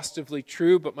exhaustively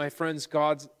true. But my friends,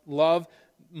 God's love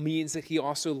means that he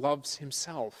also loves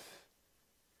himself.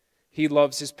 He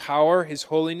loves his power, his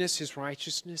holiness, his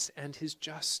righteousness, and his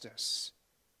justice.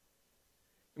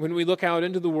 When we look out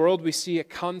into the world, we see a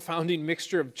confounding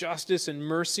mixture of justice and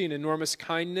mercy and enormous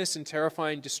kindness and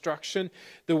terrifying destruction.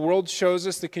 The world shows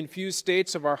us the confused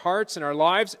states of our hearts and our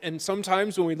lives, and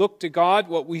sometimes when we look to God,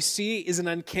 what we see is an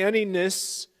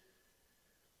uncanniness.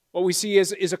 What we see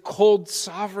is a cold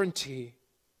sovereignty.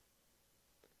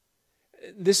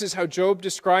 This is how Job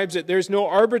describes it. There's no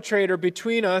arbitrator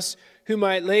between us who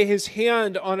might lay his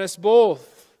hand on us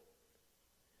both.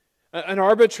 An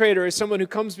arbitrator is someone who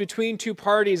comes between two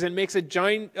parties and makes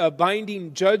a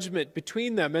binding judgment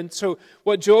between them. And so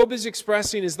what Job is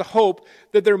expressing is the hope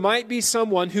that there might be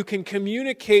someone who can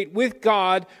communicate with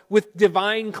God with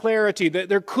divine clarity, that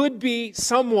there could be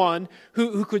someone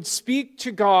who could speak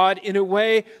to God in a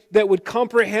way that would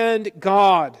comprehend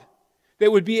God,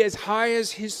 that would be as high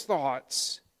as his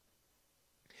thoughts,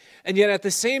 and yet at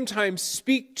the same time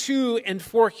speak to and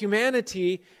for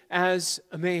humanity as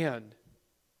a man.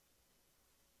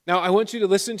 Now, I want you to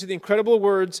listen to the incredible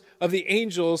words of the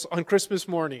angels on Christmas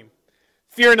morning.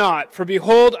 Fear not, for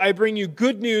behold, I bring you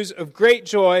good news of great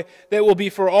joy that will be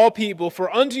for all people.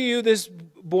 For unto you is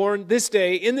born this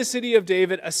day in the city of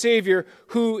David a Savior,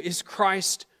 who is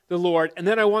Christ the Lord. And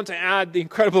then I want to add the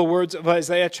incredible words of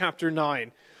Isaiah chapter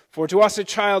 9. For to us a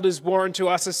child is born, to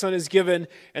us a son is given,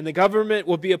 and the government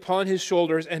will be upon his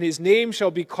shoulders, and his name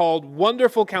shall be called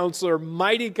Wonderful Counselor,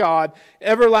 Mighty God,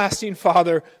 Everlasting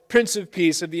Father, Prince of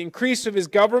Peace. Of the increase of his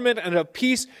government and of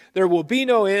peace there will be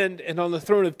no end, and on the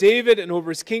throne of David and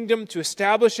over his kingdom, to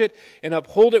establish it and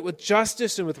uphold it with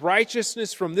justice and with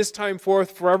righteousness from this time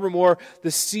forth forevermore.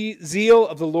 The zeal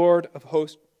of the Lord of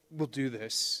hosts will do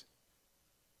this.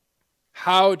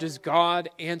 How does God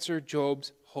answer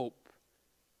Job's hope?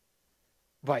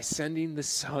 By sending the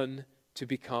Son to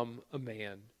become a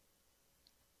man.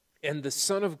 And the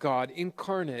Son of God,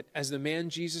 incarnate as the man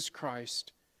Jesus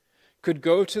Christ, could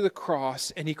go to the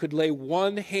cross and he could lay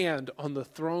one hand on the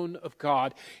throne of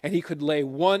God and he could lay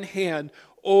one hand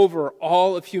over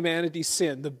all of humanity's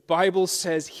sin. The Bible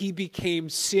says he became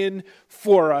sin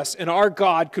for us, and our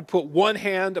God could put one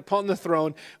hand upon the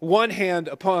throne, one hand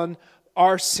upon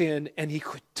our sin, and he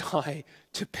could die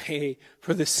to pay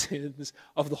for the sins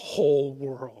of the whole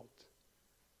world.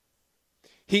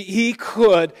 He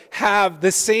could have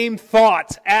the same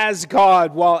thoughts as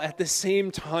God while at the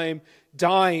same time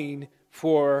dying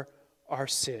for our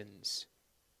sins.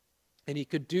 And he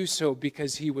could do so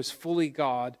because he was fully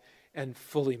God and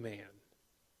fully man.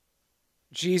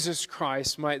 Jesus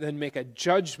Christ might then make a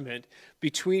judgment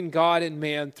between God and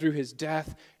man through his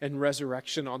death and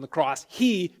resurrection on the cross.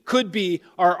 He could be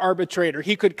our arbitrator.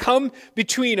 He could come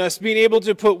between us, being able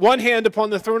to put one hand upon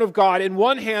the throne of God and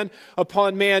one hand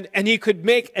upon man, and he could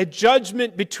make a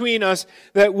judgment between us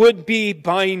that would be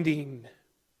binding.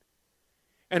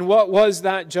 And what was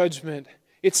that judgment?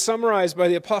 It's summarized by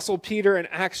the Apostle Peter in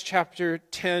Acts chapter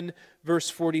 10, verse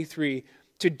 43.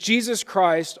 To Jesus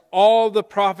Christ, all the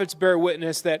prophets bear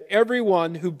witness that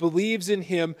everyone who believes in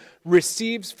him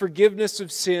receives forgiveness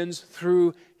of sins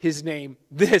through his name.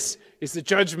 This is the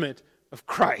judgment of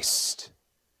Christ.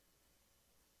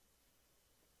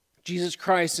 Jesus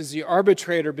Christ is the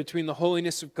arbitrator between the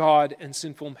holiness of God and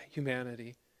sinful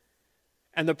humanity.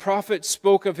 And the prophets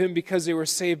spoke of him because they were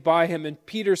saved by him, and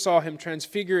Peter saw him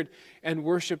transfigured and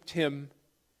worshipped him.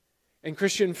 And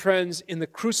Christian friends, in the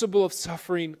crucible of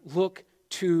suffering, look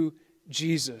to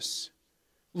Jesus.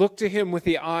 Look to him with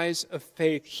the eyes of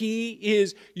faith. He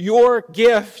is your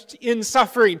gift in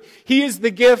suffering. He is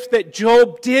the gift that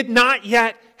Job did not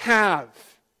yet have.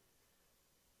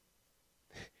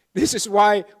 This is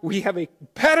why we have a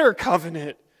better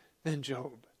covenant than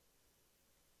Job.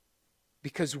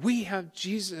 Because we have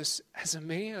Jesus as a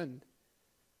man.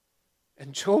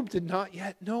 And Job did not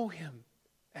yet know him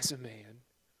as a man.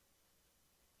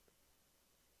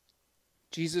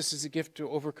 Jesus is a gift to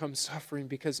overcome suffering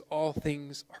because all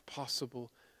things are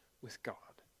possible with God.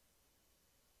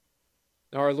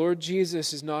 Now, our Lord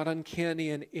Jesus is not uncanny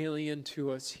and alien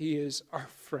to us. He is our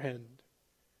friend.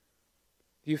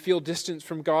 Do you feel distance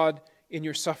from God in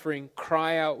your suffering?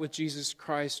 Cry out with Jesus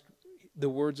Christ, the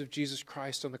words of Jesus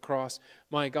Christ on the cross.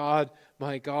 My God,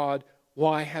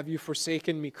 why have you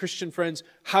forsaken me? Christian friends,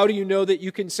 how do you know that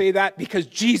you can say that? Because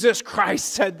Jesus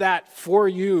Christ said that for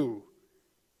you.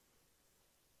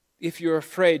 If you're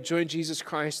afraid, join Jesus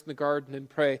Christ in the garden and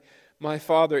pray, my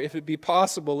Father, if it be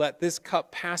possible, let this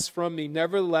cup pass from me.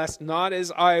 Nevertheless, not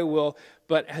as I will,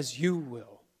 but as you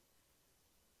will.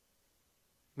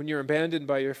 When you're abandoned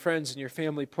by your friends and your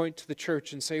family, point to the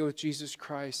church and say with Jesus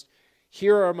Christ,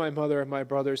 here are my mother and my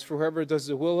brothers, for whoever does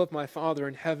the will of my Father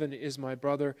in heaven is my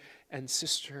brother and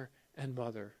sister and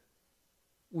mother.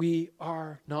 We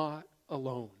are not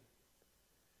alone.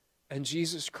 And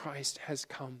Jesus Christ has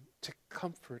come to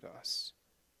comfort us.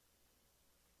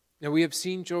 Now, we have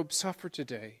seen Job suffer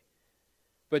today,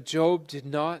 but Job did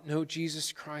not know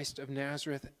Jesus Christ of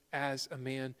Nazareth as a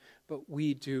man, but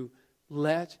we do.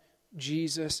 Let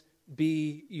Jesus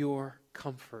be your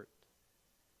comfort.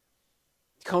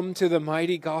 Come to the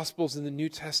mighty Gospels in the New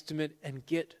Testament and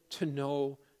get to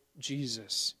know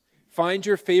Jesus. Find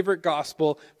your favorite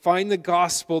gospel. Find the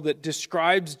gospel that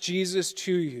describes Jesus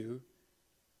to you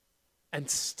and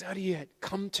study it.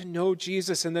 Come to know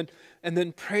Jesus and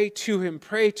then pray to him.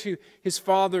 Pray to his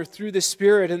Father through the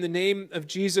Spirit in the name of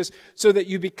Jesus so that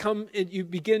you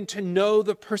begin to know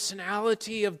the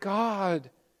personality of God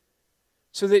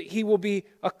so that he will be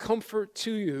a comfort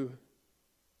to you.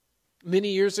 Many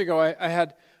years ago, I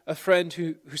had a friend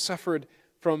who suffered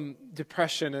from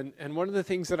depression, and one of the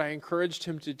things that I encouraged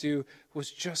him to do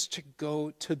was just to go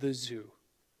to the zoo.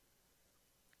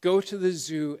 Go to the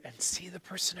zoo and see the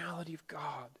personality of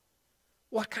God.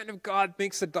 What kind of God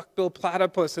makes a duck-billed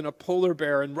platypus and a polar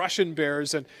bear and Russian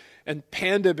bears and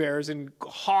panda bears and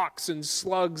hawks and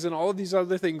slugs and all of these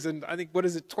other things? And I think,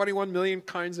 21 million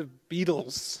kinds of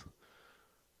beetles.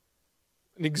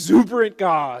 An exuberant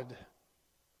God.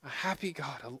 A happy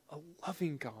God. A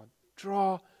loving God.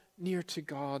 Draw near to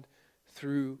God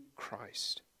through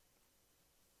Christ.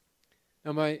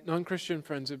 Now, my non-Christian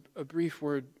friends, a brief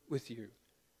word with you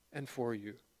and for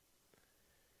you.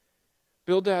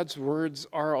 Bildad's words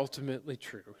are ultimately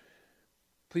true.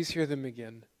 Please hear them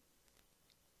again.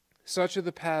 Such are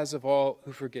the paths of all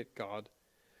who forget God.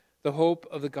 The hope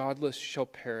of the godless shall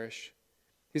perish.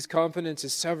 His confidence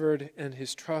is severed, and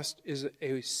his trust is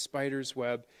a spider's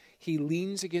web. He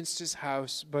leans against his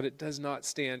house, but it does not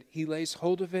stand. He lays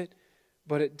hold of it,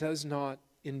 but it does not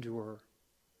endure.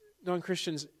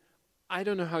 Non-Christians, I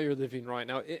don't know how you're living right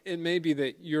now. It may be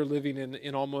that you're living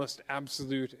in almost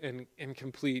absolute and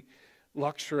complete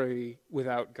luxury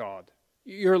without God.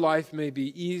 Your life may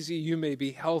be easy, you may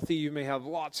be healthy, you may have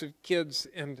lots of kids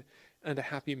and a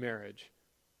happy marriage.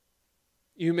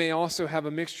 You may also have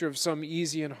a mixture of some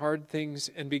easy and hard things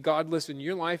and be godless, and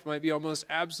your life might be almost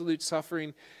absolute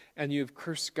suffering, and you've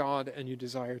cursed God and you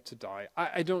desire to die.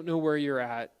 I don't know where you're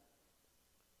at.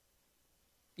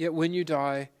 Yet when you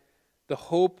die, the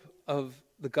hope of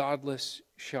the godless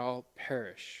shall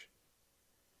perish.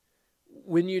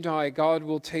 When you die, God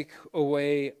will take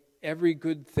away every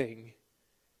good thing,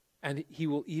 and he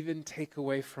will even take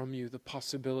away from you the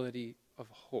possibility of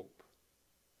hope.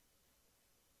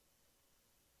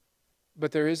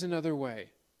 But there is another way.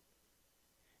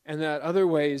 And that other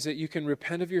way is that you can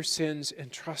repent of your sins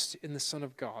and trust in the Son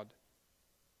of God.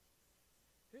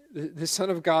 The Son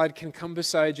of God can come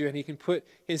beside you and he can put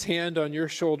his hand on your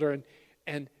shoulder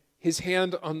and his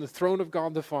hand on the throne of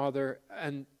God the Father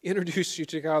and introduce you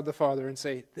to God the Father and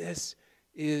say, "This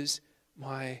is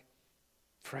my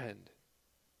friend."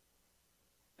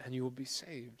 And you will be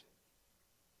saved.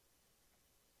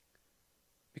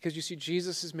 Because you see,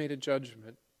 Jesus has made a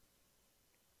judgment.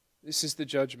 This is the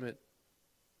judgment.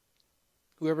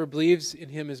 Whoever believes in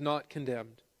him is not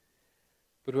condemned,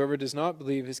 but whoever does not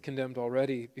believe is condemned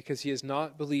already, because he has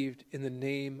not believed in the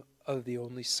name of the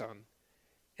only Son.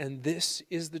 And this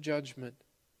is the judgment.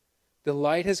 The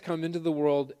light has come into the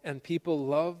world, and people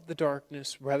love the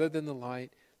darkness rather than the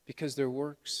light, because their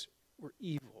works were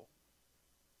evil.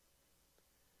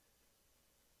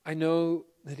 I know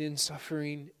that in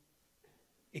suffering,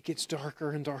 it gets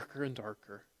darker and darker and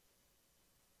darker.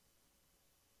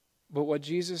 But what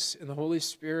Jesus and the Holy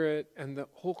Spirit and the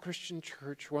whole Christian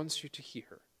church wants you to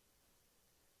hear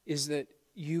is that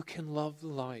you can love the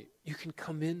light. You can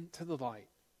come into the light.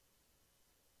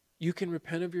 You can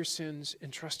repent of your sins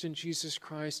and trust in Jesus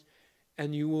Christ,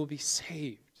 and you will be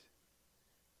saved.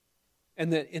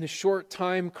 And that in a short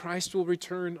time, Christ will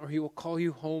return, or he will call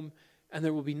you home, and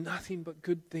there will be nothing but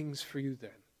good things for you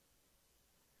then.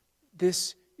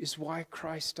 This is why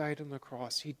Christ died on the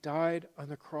cross. He died on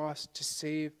the cross to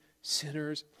save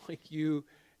sinners like you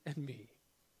and me.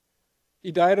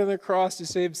 He died on the cross to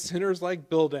save sinners like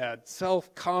Bildad,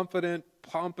 self-confident,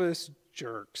 pompous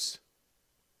jerks.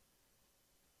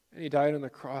 And he died on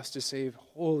the cross to save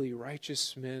holy,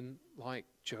 righteous men like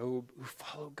Job, who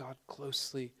followed God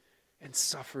closely and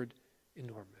suffered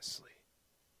enormously.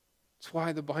 That's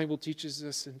why the Bible teaches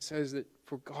us and says that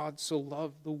for God so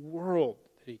loved the world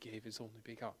that he gave his only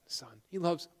begotten Son. He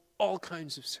loves all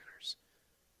kinds of sinners.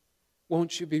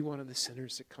 Won't you be one of the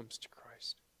sinners that comes to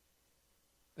Christ?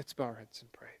 Let's bow our heads and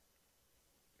pray.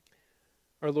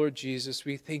 Our Lord Jesus,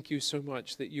 we thank you so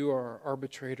much that you are our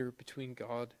arbitrator between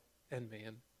God and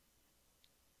man.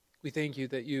 We thank you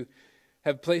that you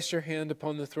have placed your hand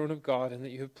upon the throne of God and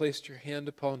that you have placed your hand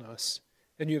upon us,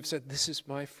 and you have said, "This is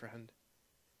my friend."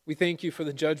 We thank you for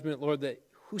the judgment, Lord, that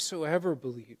whosoever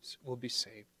believes will be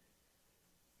saved.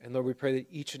 And Lord, we pray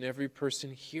that each and every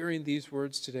person hearing these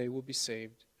words today will be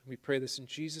saved. And we pray this in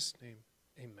Jesus' name.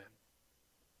 Amen.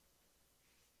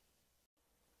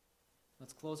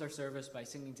 Let's close our service by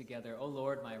singing together, "O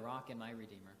Lord, my rock and my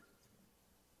redeemer."